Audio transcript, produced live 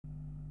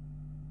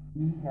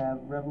We have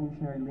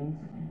revolutionary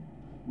links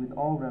with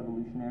all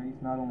revolutionaries,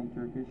 not only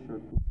Turkish or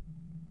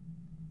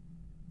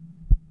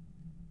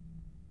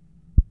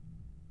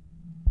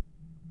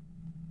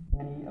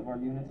many of our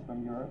units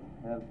from Europe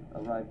have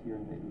arrived here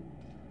in Beirut.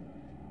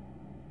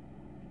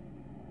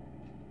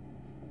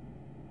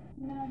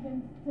 Now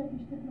against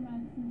Turkish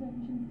diplomats and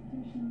Turkish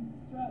institutions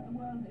throughout the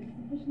world is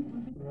sufficient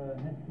would be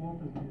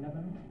headquarters in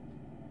Lebanon.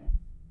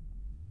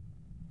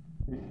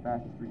 Turkish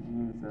fascist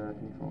regime's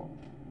control.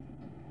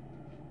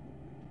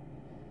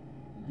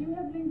 Do you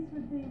have links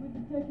with the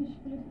Turkish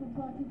political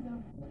parties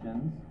of?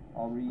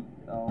 I'll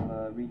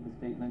read the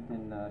statement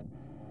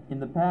in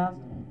the past,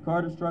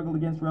 Carter struggled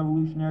against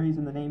revolutionaries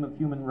in the name of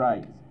human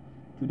rights.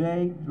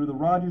 Today, through the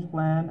Rogers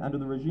Plan under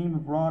the regime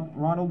of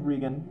Ronald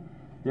Reagan,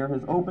 there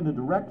has opened a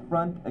direct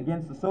front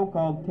against the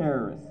so-called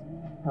terrorists.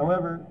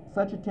 However,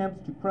 such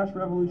attempts to crush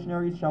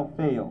revolutionaries shall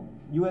fail.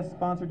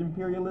 U.S.-sponsored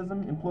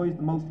imperialism employs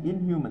the most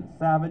inhuman,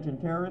 savage, and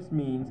terrorist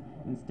means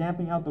in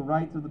stamping out the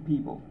rights of the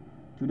people.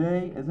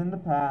 Today, as in the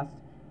past,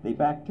 they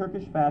back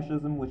Turkish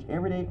fascism, which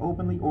every day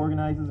openly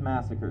organizes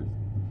massacres.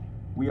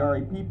 We are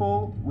a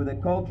people with a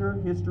culture,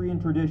 history,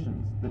 and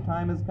traditions. The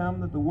time has come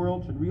that the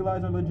world should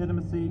realize our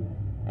legitimacy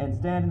and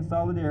stand in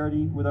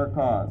solidarity with our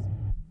cause.